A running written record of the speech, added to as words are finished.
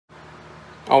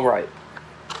Alright.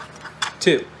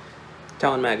 2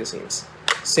 Talon magazines.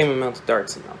 Same amount of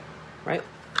darts in them, right?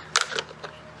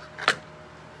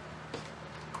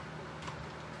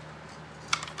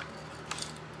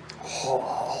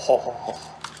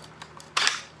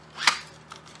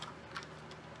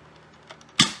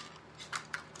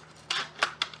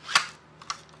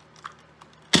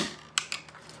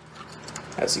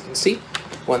 As you can see,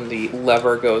 when the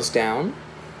lever goes down,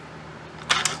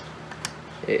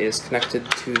 it is connected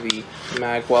to the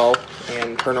mag well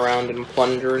and turnaround and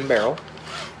plunger and barrel.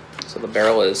 So the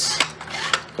barrel is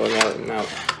going out and out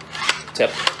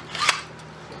tip.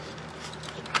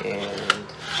 And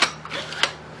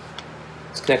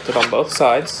it's connected on both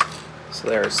sides. So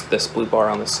there's this blue bar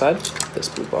on this side, this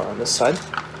blue bar on this side.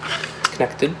 It's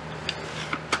connected.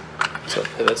 So it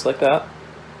pivots like that.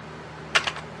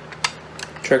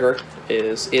 Trigger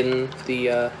is in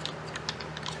the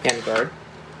handguard.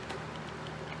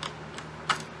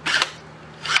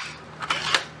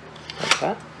 Like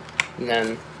that. And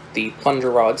then the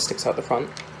plunger rod sticks out the front,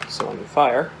 so when you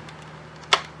fire,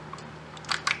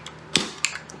 you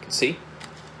can see,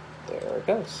 there it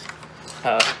goes.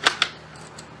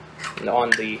 And on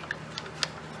the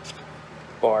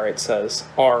bar it says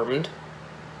armed.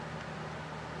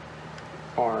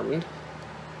 Armed.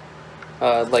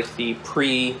 Like the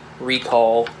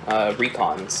pre-recall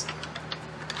recons,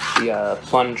 the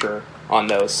plunger on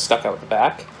those stuck out the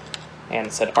back, and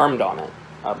it said armed on it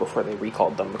before they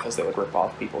recalled them because they would rip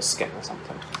off people's skin or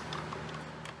something.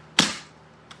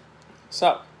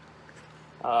 So,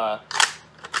 a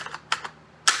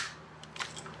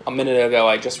minute ago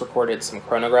I just recorded some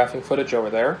chronographing footage over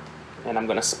there, and I'm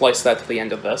going to splice that to the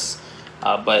end of this,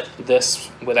 but this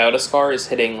without a scar is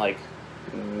hitting like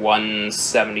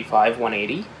 175,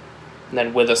 180, and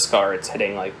then with a scar it's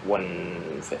hitting like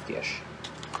 150-ish.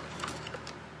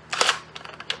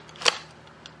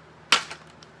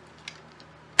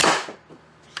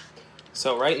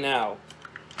 So right now,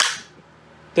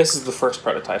 this is the first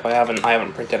prototype. I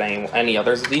haven't printed any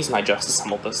others of these, and I just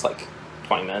assembled this like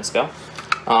 20 minutes ago.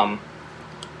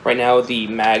 Right now the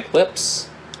mag lips,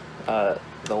 the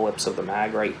lips of the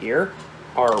mag right here,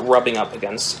 are rubbing up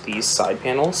against these side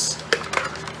panels.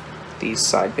 These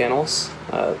side panels,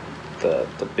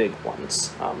 the big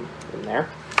ones in there.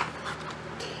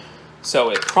 So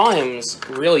it primes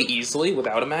really easily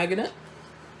without a mag in it.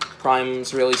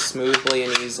 Primes really smoothly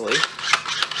and easily,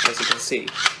 as you can see.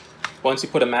 Once you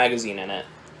put a magazine in it,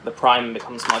 the prime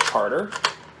becomes much harder.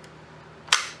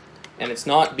 And it's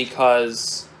not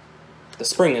because the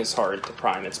spring is hard to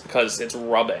prime, it's because it's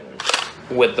rubbing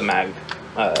with the mag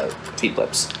feed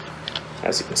lips.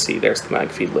 As you can see, there's the mag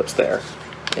feed lips there.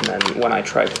 And then when I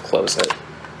try to close it,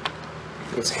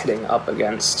 it's hitting up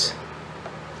against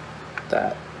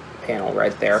that panel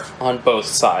right there on both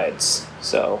sides.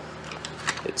 So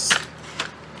it's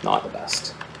not the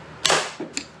best.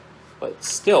 But it's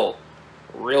still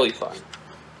really fun.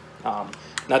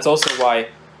 That's also why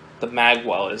the mag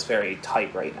well is very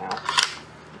tight right now.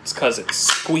 It's because it's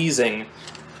squeezing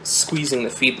the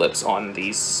feed lips on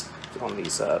these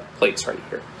plates right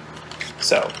here.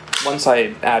 So once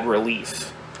I add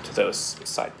relief to those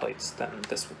side plates, then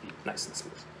this will be nice and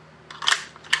smooth.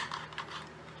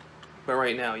 But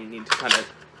right now you need to kind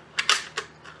of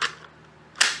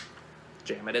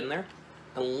jam it in there,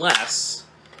 unless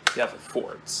you have it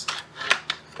forwards.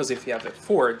 Because if you have it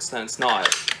forwards, then it's not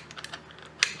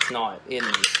in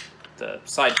the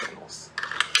side panels.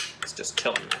 It's just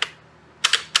chilling there.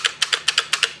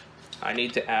 I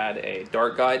need to add a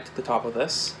dart guide to the top of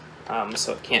this,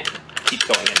 so it can't keep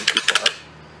going in too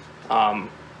far.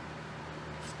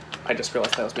 I just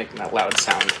realized I was making that loud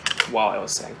sound while I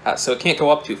was saying. So it can't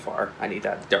go up too far. I need to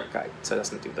add the dart guide so it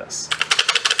doesn't do this.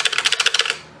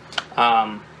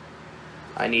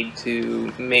 I need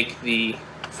to make the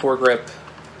foregrip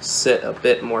sit a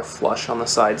bit more flush on the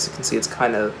sides. You can see it's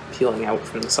kind of peeling out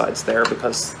from the sides there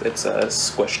because it's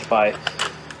squished by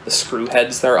the screw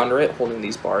heads that are under it, holding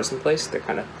these bars in place. They're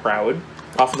kind of proud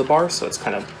off of the bar, so it's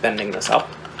kind of bending this up.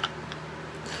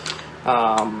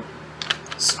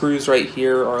 Screws right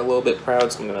here are a little bit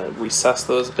proud, so I'm going to recess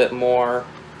those a bit more.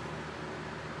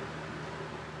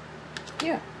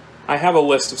 Yeah, I have a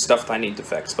list of stuff that I need to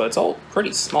fix, but it's all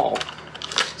pretty small.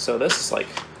 So this is like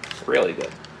really good.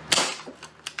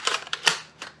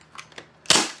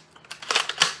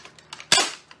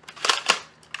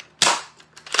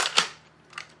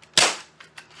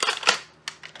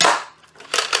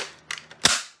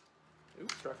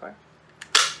 Oops, dry fire.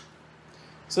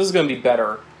 So this is going to be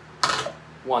better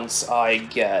once I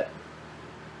get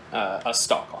a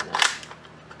stock on it.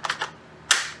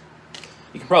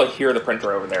 You can probably hear the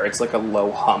printer over there. It's like a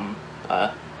low hum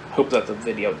Hope that the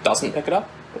video doesn't pick it up.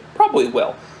 It probably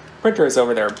will. Printer is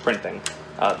over there printing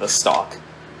the stock.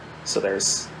 So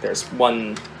there's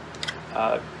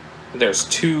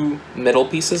two middle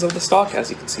pieces of the stock. As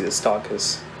you can see, the stock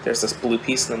there's this blue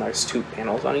piece, and then there's 2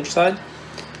 panels on each side.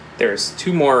 There's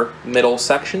 2 more middle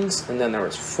sections, and then there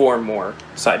was 4 more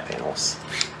side panels.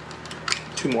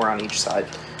 2 more on each side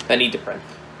that need to print.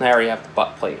 And I already have the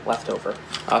butt plate left over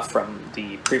from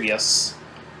the previous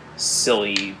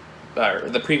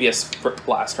the previous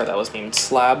blaster that was named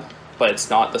SLAB, but it's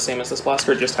not the same as this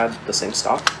blaster. It just had the same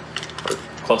stock, or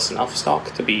close enough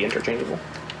stock to be interchangeable.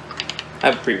 I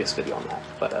have a previous video on that,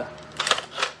 but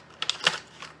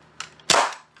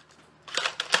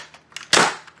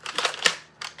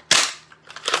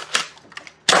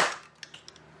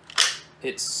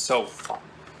it's so fun.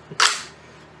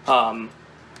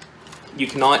 You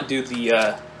cannot do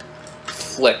the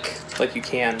flick like you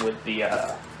can with the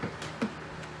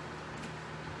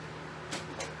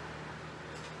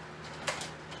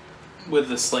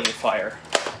sling fire.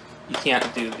 You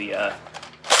can't do the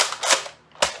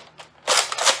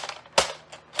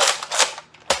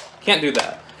can't do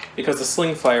that, because the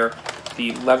sling fire,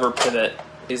 the lever pivot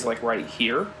is like right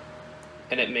here,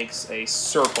 and it makes a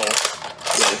circle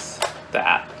with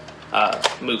that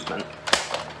movement.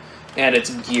 And it's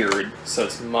geared, so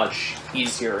it's much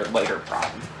easier, lighter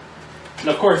prime. And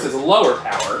of course it's lower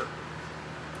power,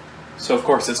 so of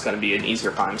course it's going to be an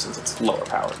easier prime since it's lower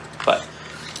power. But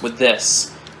with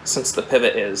this, since the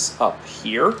pivot is up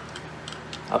here,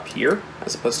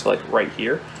 as opposed to like right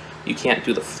here, you can't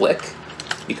do the flick,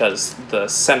 because the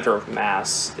center of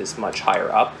mass is much higher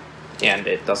up, and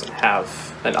it doesn't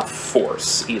have enough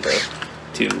force either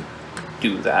to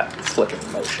do that flicking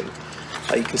motion.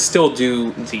 You can still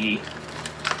do the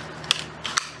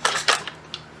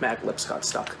mag lips got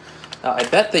stuck. I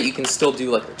bet that you can still do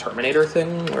like the Terminator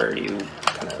thing, where you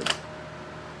kind of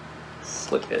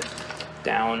flip it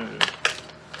down.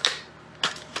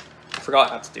 I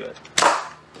forgot how to do it. You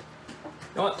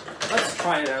know what? Let's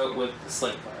try it out with the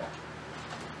sling fire.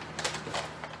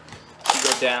 You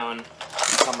go down,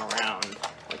 you come around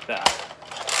like that.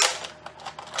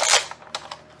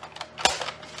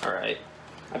 Alright.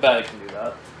 I bet I can do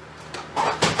that.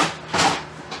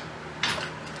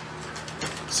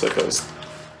 So it goes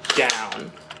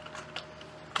down.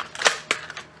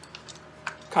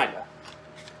 Kinda.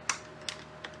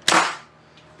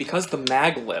 Because the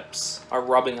mag lips are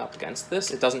rubbing up against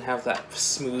this, it doesn't have that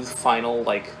smooth final,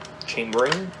 like,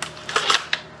 chambering.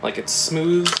 Like, it's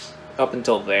smooth up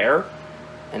until there,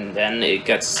 and then it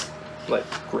gets, like,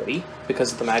 gritty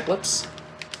because of the mag lips.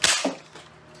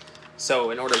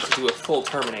 So in order to do a full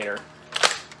Terminator,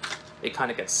 it kind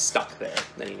of gets stuck there.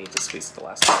 Then you need to squeeze it the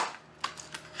last time.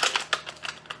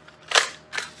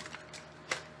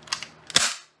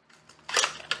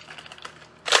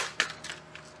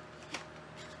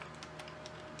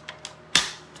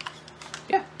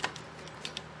 Yeah.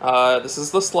 This is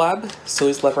the SLAB,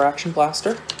 Silly's Lever Action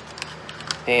Blaster,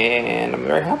 and I'm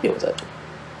very happy with it.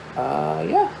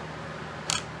 Yeah.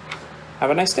 Have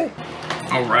a nice day.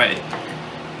 All right.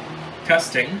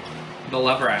 Testing the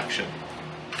lever action.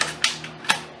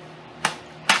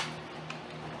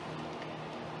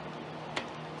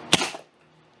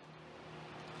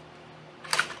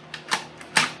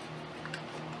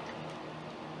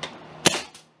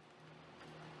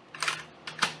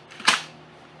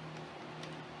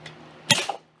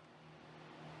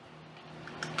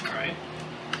 Alright.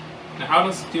 Now how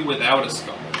does it do without a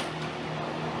scar?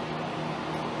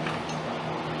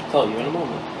 I'll tell you in a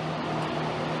moment.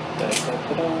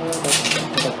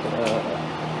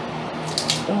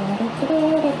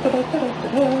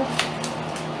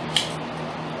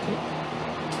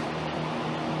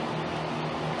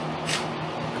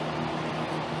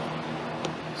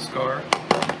 Scar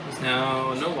is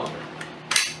now no longer.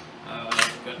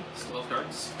 Good. Still have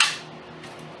darts.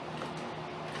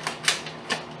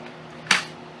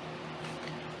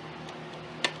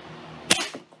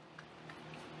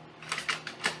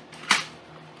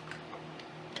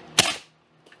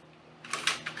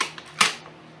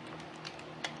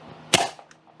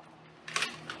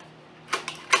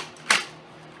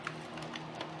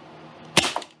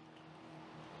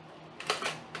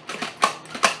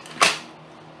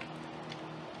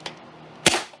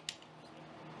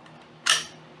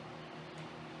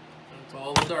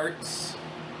 All the darts.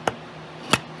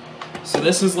 So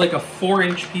this is like a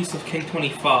 4-inch piece of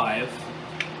K25,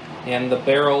 and the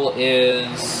barrel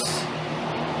is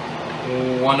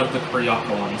one of the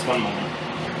Kuryaka ones. One moment.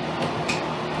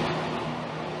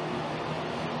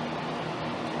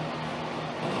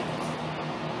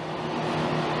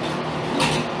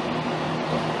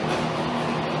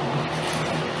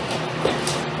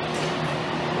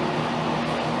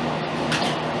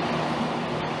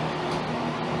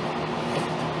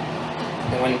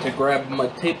 I grab my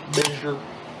tape measure.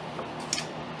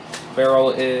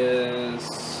 Barrel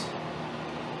is,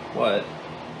 what,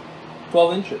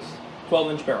 12 inches.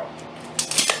 12-inch barrel.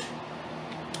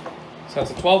 So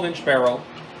it's a 12-inch barrel,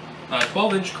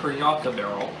 12-inch Kuryaka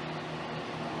barrel,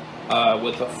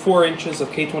 with 4 inches of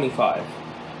K25.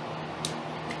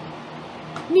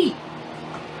 Neat.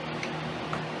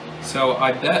 So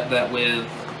I bet that with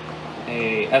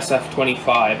a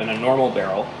SF25 and a normal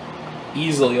barrel,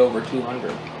 easily over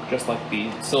 200, just like the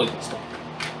silly pistol.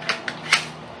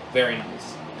 Very nice.